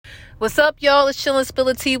What's up, y'all? It's Chillin'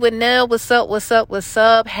 Spill Tea with Nell. What's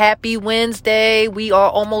up? Happy Wednesday. We are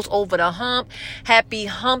almost over the hump. Happy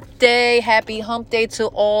hump day. Happy hump day to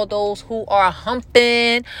all those who are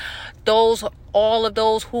humping. All of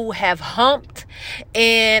those who have humped.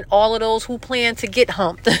 And all of those who plan to get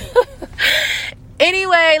humped.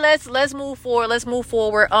 Anyway, let's move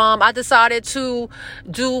forward. I decided to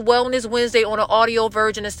do Wellness Wednesday on an audio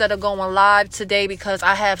version instead of going live today because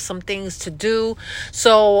I have some things to do.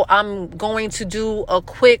 So I'm going to do a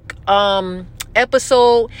quick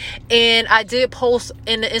episode, and I did post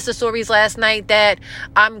in the Insta stories last night that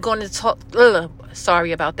I'm going to talk.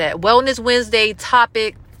 Sorry about that. Wellness Wednesday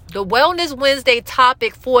topic. The Wellness Wednesday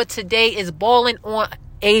topic for today is balling on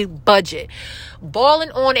a budget.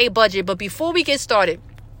 But before we get started,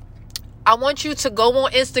 I want you to go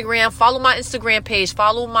on Instagram, follow my Instagram page,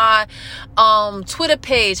 follow my Twitter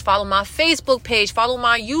page, follow my Facebook page, follow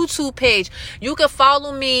my YouTube page. You can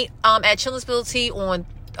follow me at Chillin' Spill Tea on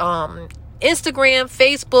Instagram,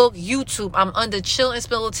 Facebook, YouTube. I'm under Chill and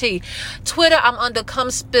Spill Tea. Twitter, I'm under Come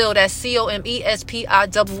Spill. That's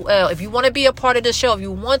COMESPILL. If you want to be a part of the show,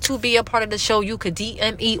 you could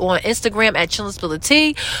DM me on Instagram at Chill and Spill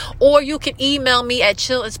Tea, or you can email me at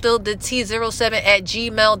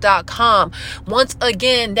chillandspillthetea07@gmail.com. Once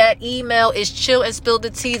again, that email is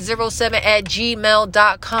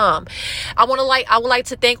chillandspillthetea07@gmail.com. I would like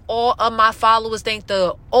to thank all of my followers. Thank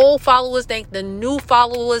the old followers. Thank the new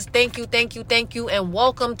followers. Thank you, and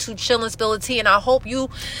welcome to Chill and Spill Tea. And I hope you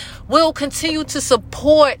will continue to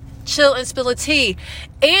support Chill and Spill Tea.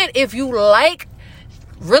 And if you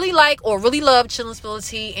really love Chill and Spill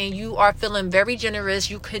Tea, and you are feeling very generous,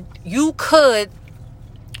 you could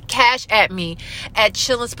cash at me at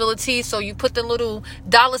Chill and Spill Tea. So you put the little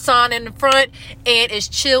 $ in the front, and it's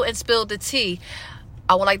Chill and Spill the Tea.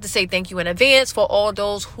 I would like to say thank you in advance for all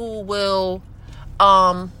those who will,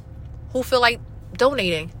 who feel like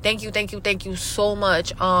donating. Thank you so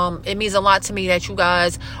much. It means a lot to me that you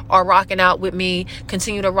guys are rocking out with me.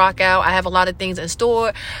 Continue to rock out. I have a lot of things in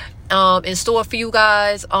store for you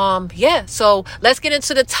guys. So let's get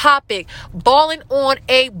into the topic. Balling on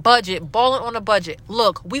a budget.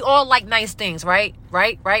 Look, we all like nice things, right?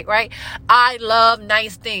 I love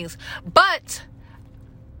nice things, but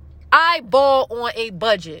I ball on a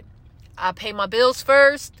budget. I pay my bills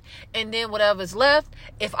first, and then whatever's left,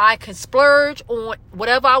 if I can splurge on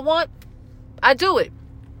whatever I want, I do it.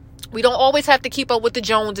 We don't always have to keep up with the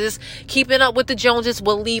Joneses. Keeping up with the Joneses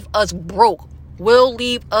will leave us broke.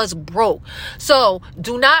 So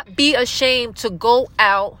do not be ashamed to go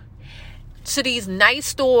out to these nice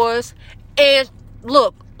stores and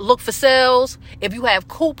look for sales. If you have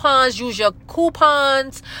coupons, use your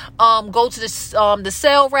coupons. Go to the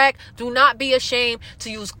sale rack. Do not be ashamed to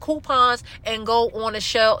use coupons and go on the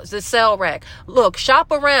sale rack. Look,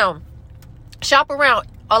 shop around.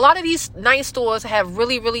 A lot of these nice stores have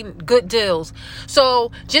really, really good deals.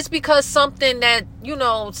 So just because something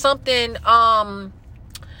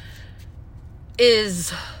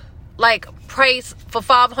is like priced for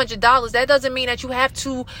 $500, that doesn't mean that you have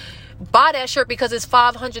to buy that shirt because it's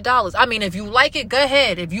 $500. I mean, if you like it, go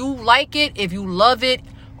ahead. If you like it, if you love it,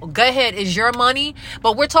 go ahead. It's your money.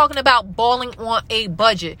 But we're talking about balling on a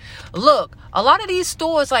budget. Look, a lot of these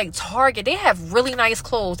stores like Target, they have really nice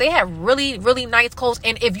clothes. They have really, really nice clothes.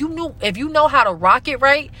 And if you know how to rock it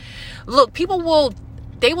right, look, they will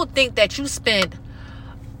think that you spent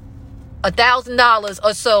 $1,000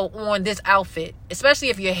 or so on this outfit, especially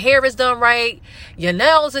if your hair is done right, your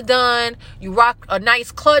nails are done, you rock a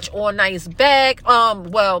nice clutch or a nice bag.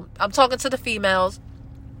 I'm talking to the females.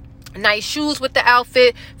 Nice shoes with the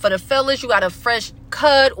outfit. For the fellas, you got a fresh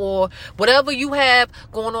cut or whatever you have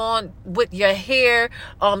going on with your hair.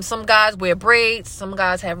 Some guys wear braids, some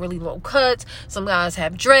guys have really low cuts, some guys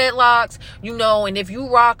have dreadlocks, and if you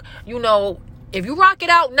rock it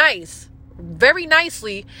out nice, very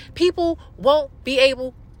nicely, people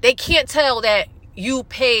they can't tell that you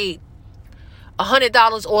paid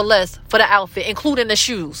 $100 or less for the outfit, including the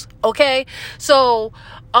shoes. Okay. So,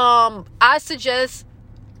 I suggest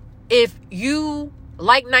if you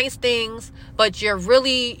like nice things, but you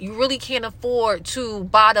really can't afford to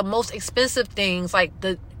buy the most expensive things, like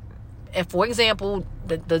for example,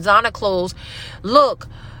 the designer clothes, look,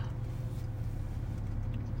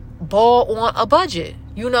 ball on a budget.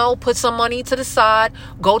 Put some money to the side,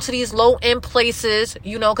 go to these low-end places,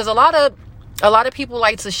 because a lot of people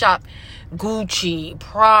like to shop Gucci,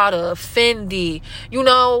 Prada, Fendi.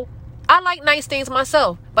 I like nice things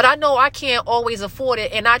myself, but I know I can't always afford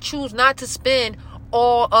it, and I choose not to spend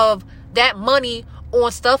all of that money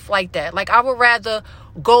on stuff like that. Like, I would rather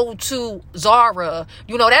go to Zara.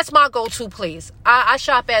 You know, that's my go-to place. I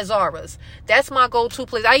shop at Zara's. That's my go-to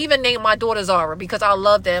place. I even named my daughter Zara because I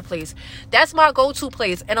love that place. That's my go-to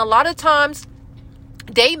place. And a lot of times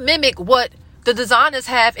they mimic what the designers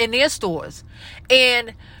have in their stores.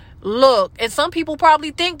 And look, and some people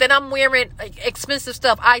probably think that I'm wearing expensive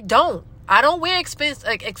stuff. I don't wear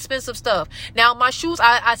expensive stuff. Now, my shoes,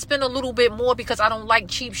 I spend a little bit more because I don't like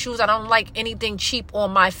cheap shoes. I don't like anything cheap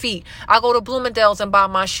on my feet. I go to Bloomingdale's and buy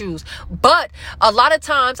my shoes. But a lot of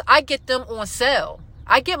times I get them on sale.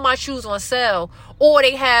 I get my shoes on sale, or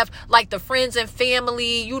they have like the friends and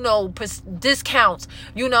family, you know, discounts.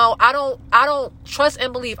 You know, I don't trust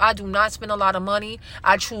and believe. I do not spend a lot of money.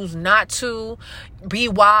 I choose not to. Be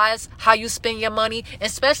wise how you spend your money,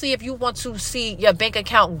 especially if you want to see your bank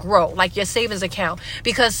account grow, like your savings account,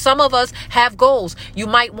 because some of us have goals. You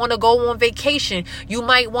might want to go on vacation. You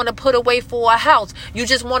might want to put away for a house. You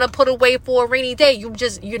just want to put away for a rainy day. You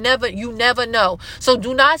never know. So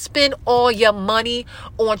do not spend all your money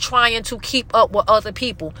on trying to keep up with other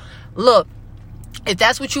people. Look, if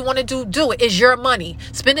that's what you want to do it. It's your money.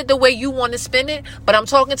 Spend it the way you want to spend it. But I'm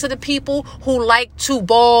talking to the people who like to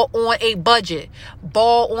ball on a budget.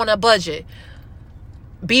 Ball on a budget.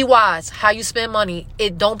 Be wise how you spend money.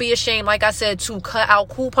 Don't be ashamed, like I said, to cut out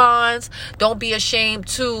coupons. Don't be ashamed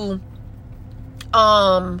to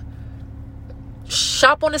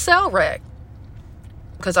shop on the sale rack.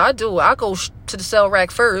 Because I do. I go to the sale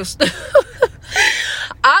rack first.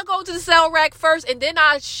 I go to the sale rack first, and then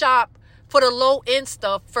I shop for the low end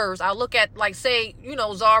stuff first. I look at, like, say, you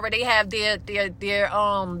know, Zara, they have their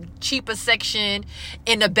cheaper section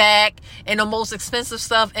in the back and the most expensive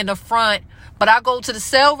stuff in the front. But I go to the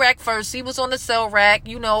sale rack first, see what's on the sale rack.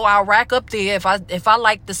 You know, I'll rack up there if I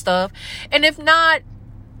like the stuff. And if not,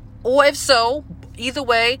 or if so, either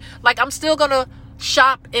way, like, I'm still gonna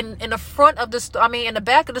shop in the front of the store. I mean, in the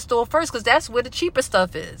back of the store first, because that's where the cheaper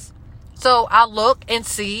stuff is. So I look and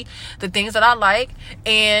see the things that I like.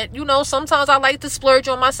 And, you know, sometimes I like to splurge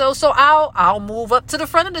on myself. So I'll move up to the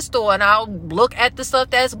front of the store and I'll look at the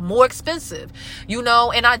stuff that's more expensive, you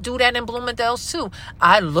know, and I do that in Bloomingdale's too.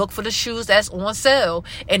 I look for the shoes that's on sale.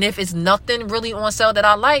 And if it's nothing really on sale that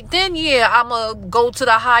I like, then yeah, I'm going to go to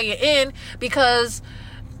the higher end because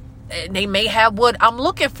they may have what I'm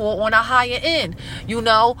looking for on a higher end, you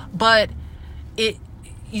know, but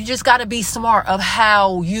you just got to be smart of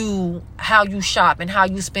how you shop and how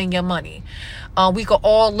you spend your money. We can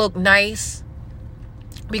all look nice.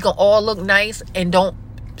 We can all look nice and don't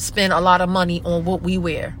spend a lot of money on what we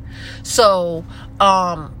wear. So,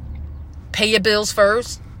 pay your bills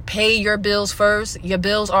first. Pay your bills first. Your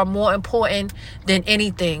bills are more important than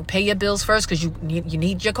anything. Pay your bills first because you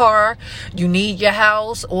need your car, you need your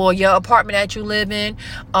house or your apartment that you live in,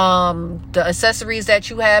 the accessories that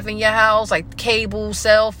you have in your house, like cable,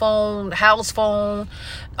 cell phone, house phone.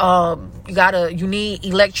 You need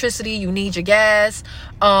electricity, you need your gas.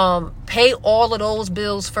 Pay all of those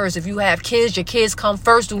bills first. If you have kids, your kids come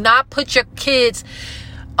first. Do not put your kids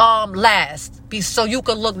last, so you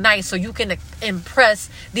can look nice, so you can impress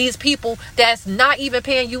these people that's not even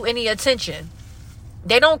paying you any attention.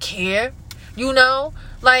 They don't care, you know,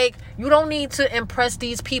 like, you don't need to impress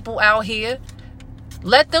these people out here.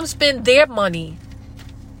 Let them spend their money.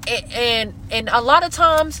 And a lot of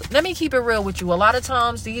times, let me keep it real with you, a lot of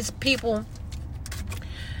times these people,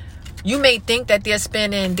 you may think that they're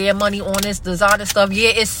spending their money on this designer stuff. Yeah,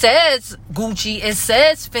 it says Gucci, it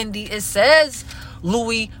says Fendi, it says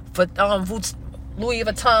Louis Vuitton.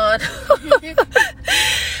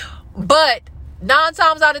 But 9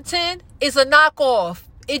 times out of 10, it's a knockoff.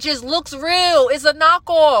 It just looks real. It's a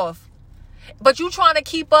knockoff. But you trying to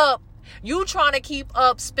keep up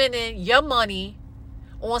spending your money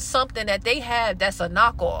on something that they have that's a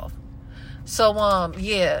knockoff. So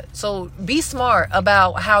yeah. So be smart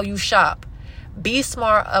about how you shop. Be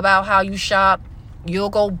smart about how you shop.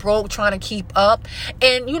 You'll go broke trying to keep up.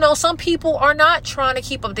 And, you know, some people are not trying to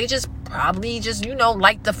keep up. They just probably just, you know,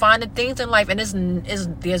 like the finer things in life. And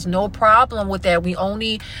there's no problem with that. We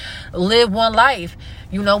only live one life.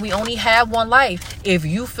 You know, we only have one life. If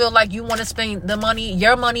you feel like you want to spend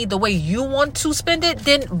your money the way you want to spend it,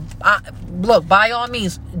 then look, by all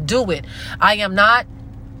means, do it. I am not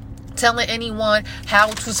telling anyone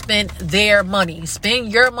how to spend their money.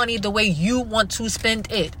 Spend your money the way you want to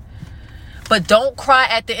spend it. But don't cry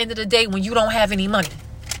at the end of the day when you don't have any money.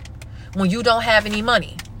 When you don't have any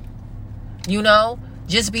money. You know,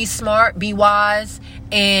 just be smart, be wise,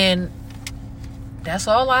 and that's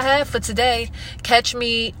all I have for today. Catch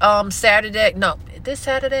me Saturday. No, this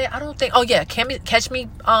Saturday? I don't think. Oh yeah, catch me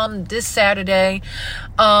this Saturday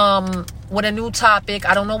with a new topic.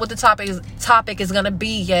 I don't know what the topic is gonna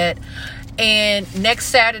be yet. And next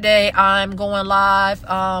Saturday, I'm going live.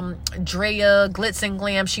 Drea Glitz and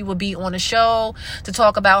Glam, she will be on the show to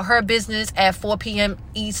talk about her business at 4 p.m.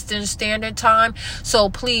 Eastern Standard Time. So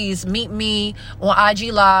please meet me on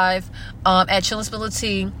IG Live at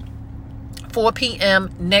Chillinspility, 4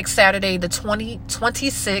 p.m. next Saturday, the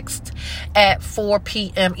 26th at 4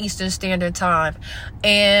 p.m. Eastern Standard Time.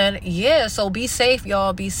 And yeah, so be safe,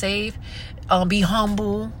 y'all. Be safe. Be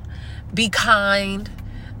humble. Be kind.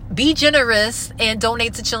 Be generous and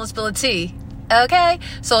donate to Chillinspility. Okay,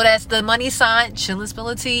 so that's the money sign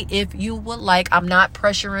Chillinspility if you would like. I'm not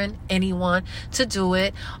pressuring anyone to do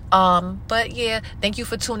it. But yeah, thank you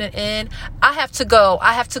for tuning in. I have to go.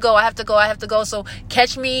 So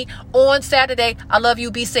catch me on Saturday. I love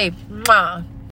you. Be safe. Mwah.